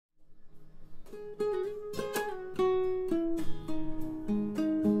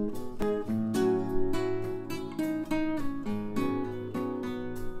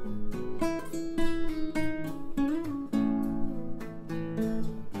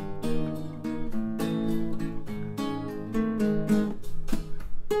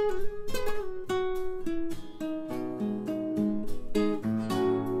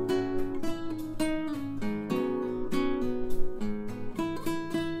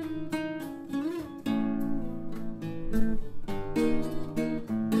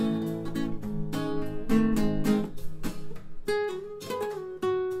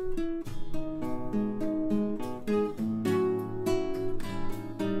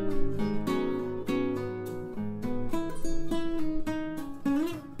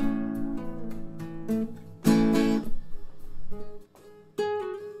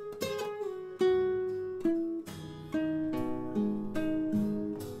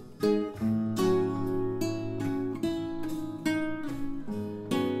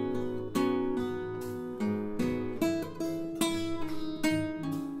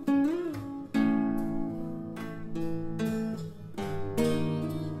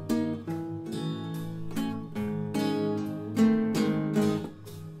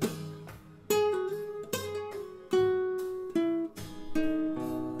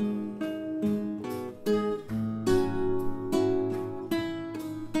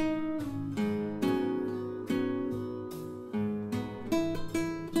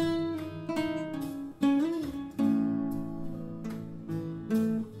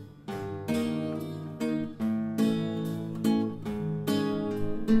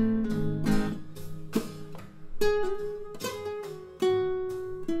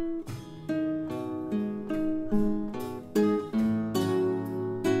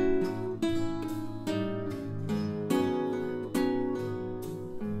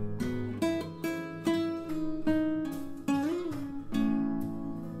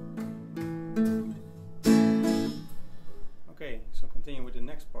So continue with the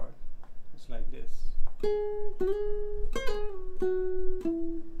next part. It's like this.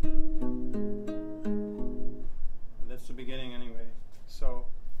 That's the beginning anyway. So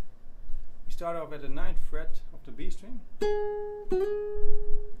we start off at the 9th fret of the B string.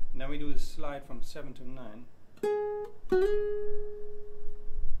 And then we do a slide from 7 to 9.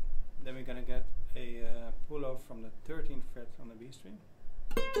 Then we're gonna get a pull off from the 13th fret on the B string.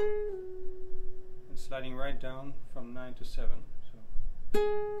 And sliding right down from 9 to 7.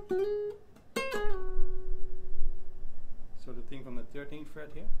 So the thing from the 13th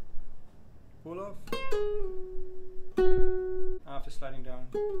fret here, pull off, after sliding down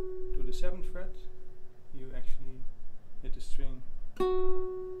to the 7th fret, you actually hit the string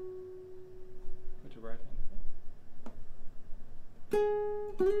with the right hand.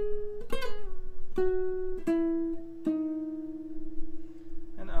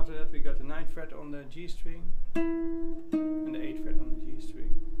 And after that we got the 9th fret on the G string and the 8th fret on the G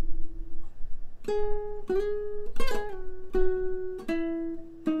string.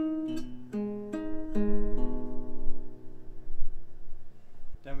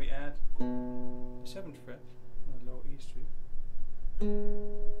 Then we add the 7th fret on the low E string,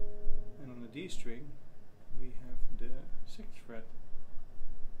 and on the D string we have the 6th fret,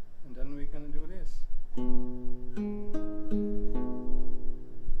 and then we're gonna do this.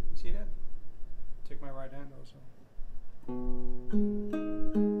 See that? Take my right hand also.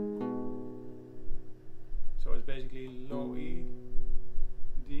 So it's basically low E,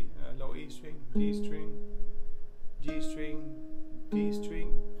 D, low E string, D string, G string, D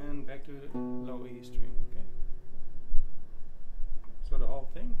string, and back to the low E string. Okay. So the whole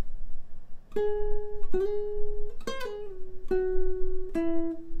thing.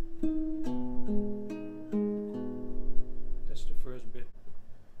 That's the first bit.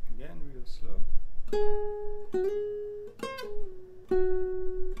 Again, real slow.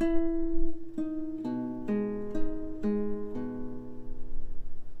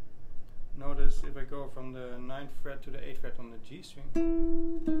 Notice if I go from the 9th fret to the 8th fret on the G string,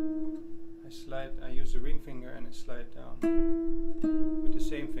 I use the ring finger and I slide down with the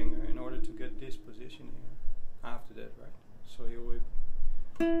same finger in order to get this position here after that, right? So you will,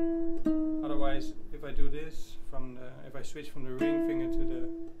 otherwise if I do this from the, if I switch from the ring finger to the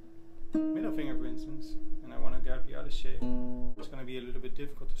middle finger for instance, and I want to grab the other shape, it's going to be a little bit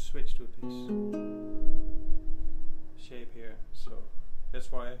difficult to switch to this shape here. So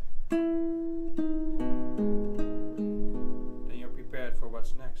that's why then you're prepared for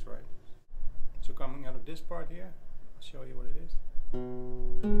what's next, right? So coming out of this part here, I'll show you what it is.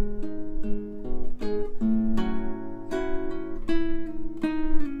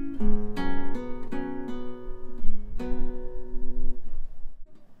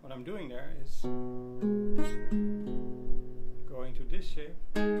 What I'm doing there is going to this shape.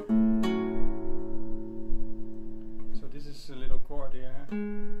 So this is a little chord here.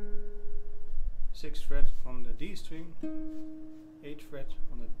 6th fret on the D string, 8th fret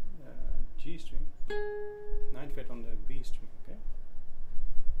on the G string, 9th fret on the B string, okay?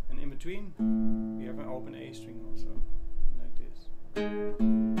 And in between we have an open A string also, like this.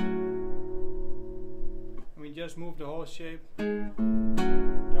 And we just move the whole shape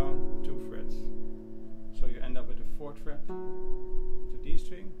down 2 frets. So you end up with the 4th fret of the D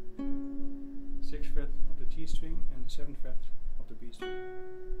string, 6th fret of the G string, and the 7th fret of the B string.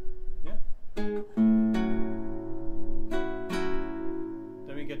 Yeah.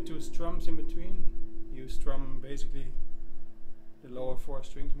 Then we get 2 strums in between. You strum basically the lower 4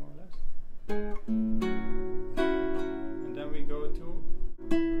 strings more or less. And then we go to,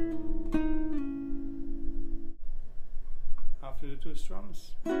 after the 2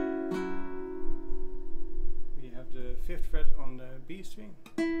 strums, we have the 5th fret on the B string,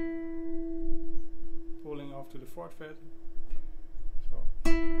 pulling off to the 4th fret, so,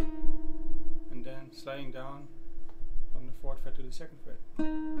 and then sliding down from the 4th fret to the 2nd fret.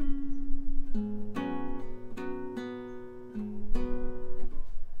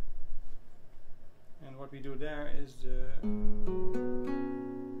 And what we do there is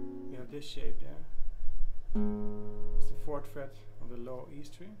we have this shape there. It's the 4th fret of the low E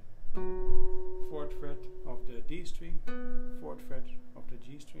string, 4th fret of the D string, 4th fret of the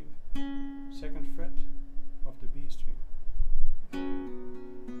G string, 2nd fret of the B string.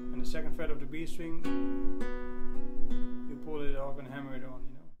 And the 2nd fret of the B string, you pull it off and hammer it on,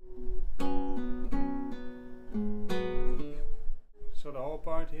 you know. So the whole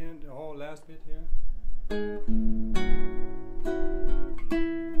part here, the whole last bit here.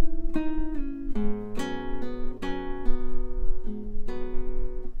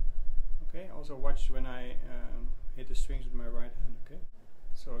 Okay, also watch when I hit the strings with my right hand, okay?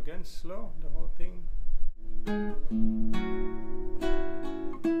 So again, slow, the whole thing.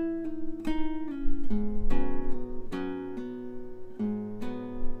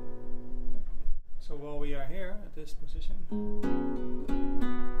 So while we are here at this position,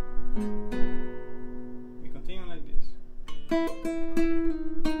 we continue like this.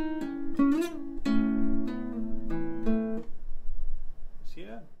 See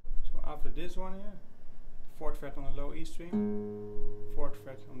that? So after this one here, 4th fret on the low E string, 4th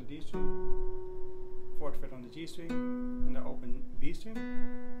fret on the D string, 4th fret on the G string, and the open B string.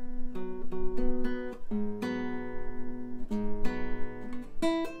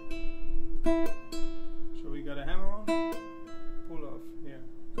 So we got a hammer on, pull off here,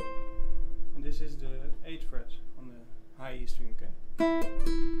 and this is the 8th fret on the high E string, okay?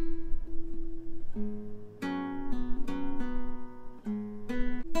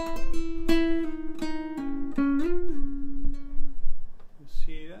 You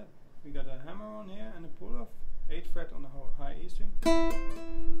see that? We got a hammer on here and a pull off, 8th fret on the high E string,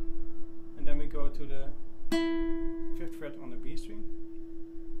 and then we go to the 5th fret on the B string,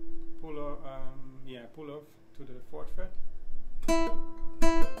 pull off, pull off to the 4th fret,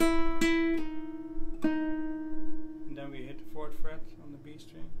 and then we hit the 4th fret on the B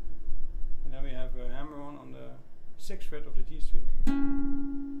string, and then we have a hammer on the 6th fret of the G string.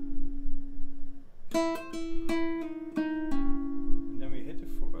 And then we hit the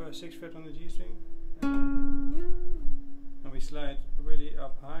 6th fret on the G string, and we slide really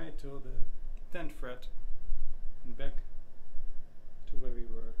up high till the 10th fret and back to where we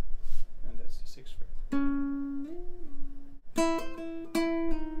were, and that's the 6th fret.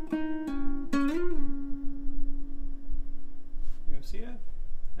 You see that?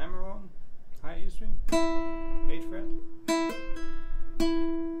 Hammer on, high E string, 8th fret,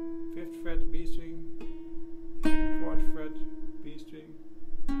 5th fret B string, 4th fret B string,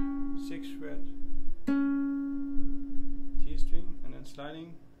 6th fret G string, and then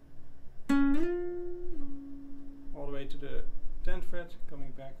sliding all the way to the 10th fret,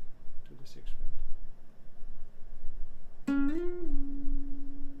 coming back to the 6th fret.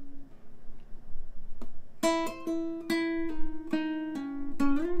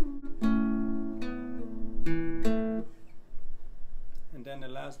 And then the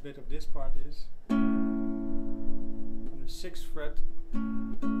last bit of this part is on the 6th fret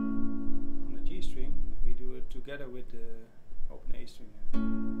on the G string, we do it together with the open A string.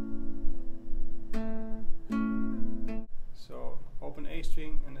 So open A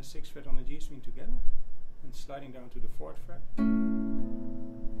string and the 6th fret on the G string together, and sliding down to the 4th fret,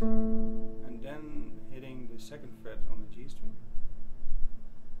 and then hitting the 2nd fret on the G string.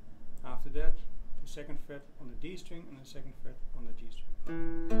 After that, the 2nd fret on the D string and the 2nd fret on the G string,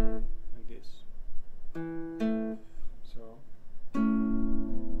 like this. So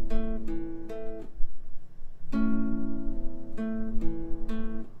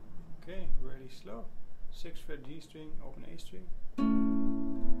okay, really slow. 6th fret G string, open A string.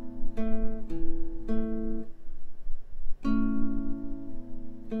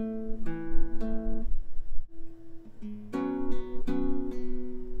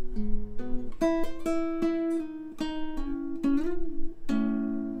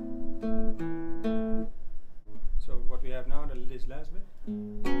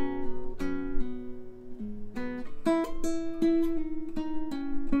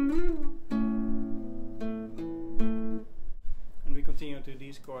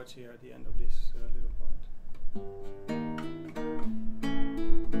 chords here at the end of this little part.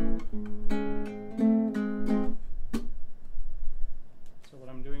 So what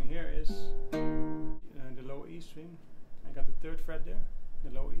I'm doing here is the low E string. I got the 3rd fret there,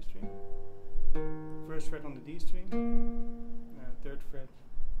 the low E string. 1st fret on the D string, 3rd fret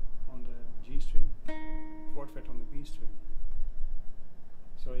on the G string, 4th fret on the B string.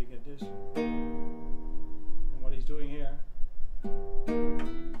 So you get this. And what he's doing here,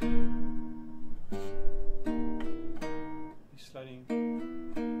 he's sliding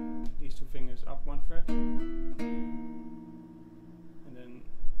these 2 fingers up 1 fret and then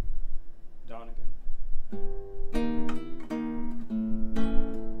down again.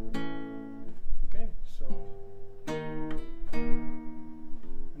 Okay, so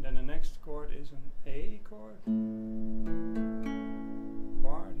and then the next chord is an A chord,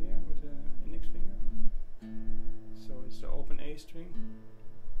 barred here with the index finger. So it's the open A string,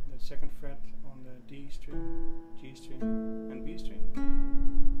 the 2nd fret on the D string, G string and B string,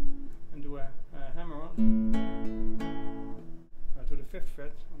 and do a hammer on to the 5th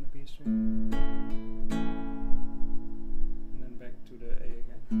fret on the B string, and then back to the A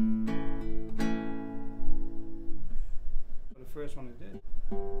again. So the first one is this.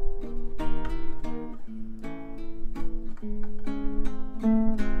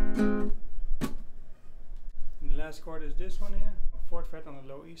 And the last chord is this one here, 4th fret on the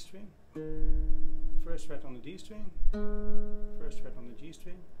low E string, 1st fret on the D string, 1st fret on the G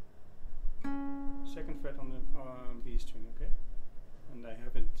string, 2nd fret on the B string, okay? And I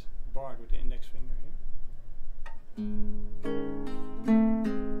have it barred with the index finger here.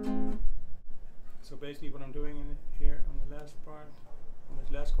 So basically what I'm doing in here on the last part, on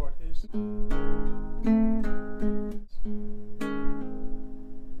this last chord is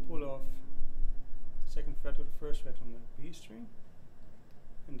pull off 2nd fret to the 1st fret on the B string,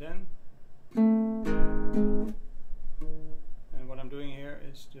 and then and what I'm doing here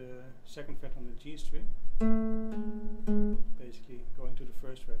is the 2nd fret on the G string, basically going to the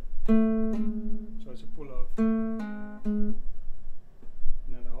 1st fret. So it's a pull off. And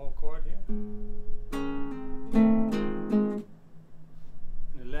then the whole chord here. And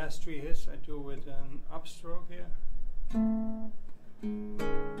the last 3 hits I do with an upstroke here.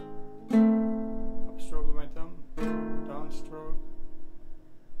 Upstroke with my thumb, downstroke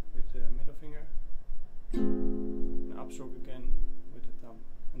with the middle finger, and upstroke again with the thumb.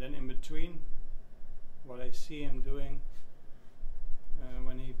 And then in between, what I see him doing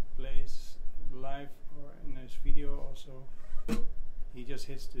when he plays live or in his video also, he just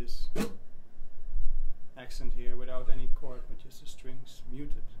hits this accent here without any chord, but just the strings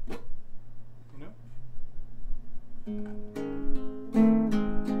muted, you know?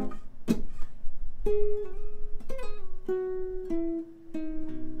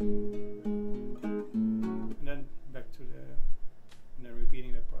 And then back to the, and then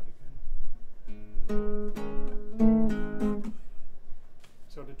repeating that part again.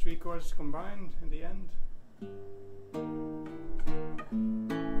 So the 3 chords combined in the end.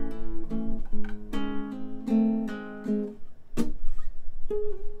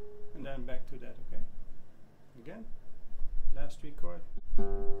 And then back to that, okay? Again, last 3 chords.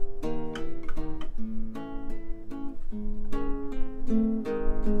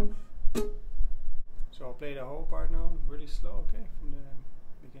 So I'll play the whole part now, really slow, okay, from the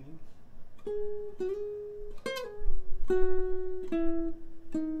beginning.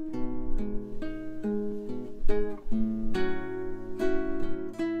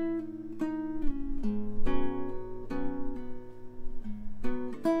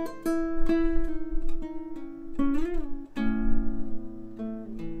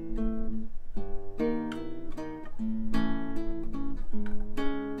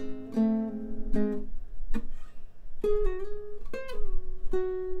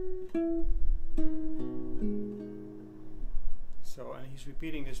 So, and he's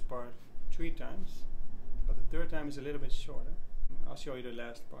repeating this part 3 times, but the 3rd time is a little bit shorter. I'll show you the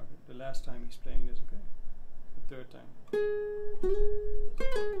last part, the last time he's playing this, okay? The 3rd time.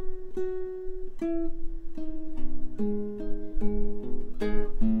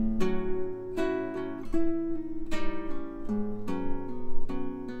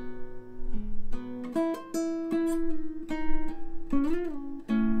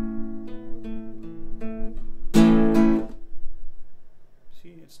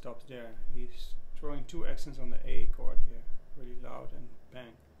 It stops there. He's throwing 2 accents on the A chord here, really loud and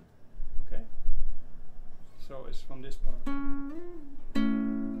bang. Okay? So it's from this part.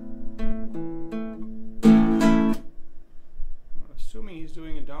 I'm assuming he's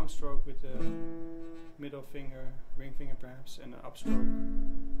doing a downstroke with the middle finger, ring finger perhaps, and an upstroke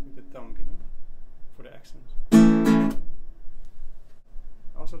with the thumb, you know, for the accents.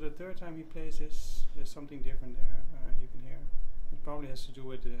 Also the third time he plays this, there's something different there, you can hear. It probably has to do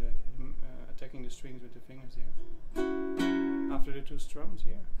with him attacking the strings with the fingers here. After the two strums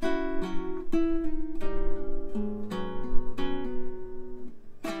here.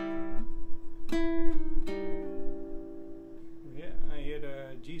 Here I hear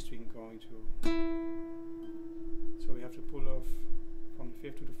the G string going too. So we have to pull off from the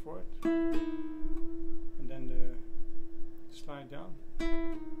 5th to the 4th, and then slide down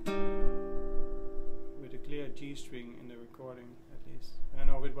with a clear G string in the recording, at least. I don't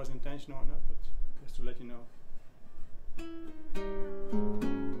know if it was intentional or not, but just to let you know.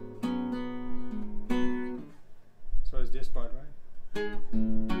 So it's this part, right? I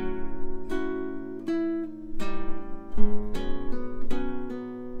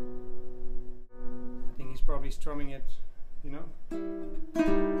think he's probably strumming it, you know?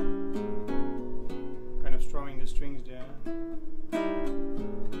 Kind of strumming the strings there.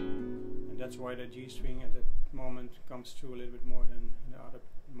 And that's why the G string at that moment comes through a little bit more than in the other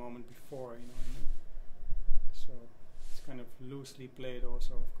moment before, you know what I mean? So it's kind of loosely played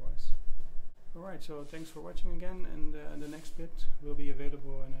also, of course. Alright, so thanks for watching again, and the next bit will be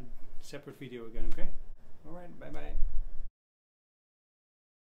available in a separate video again, okay? Alright, bye bye.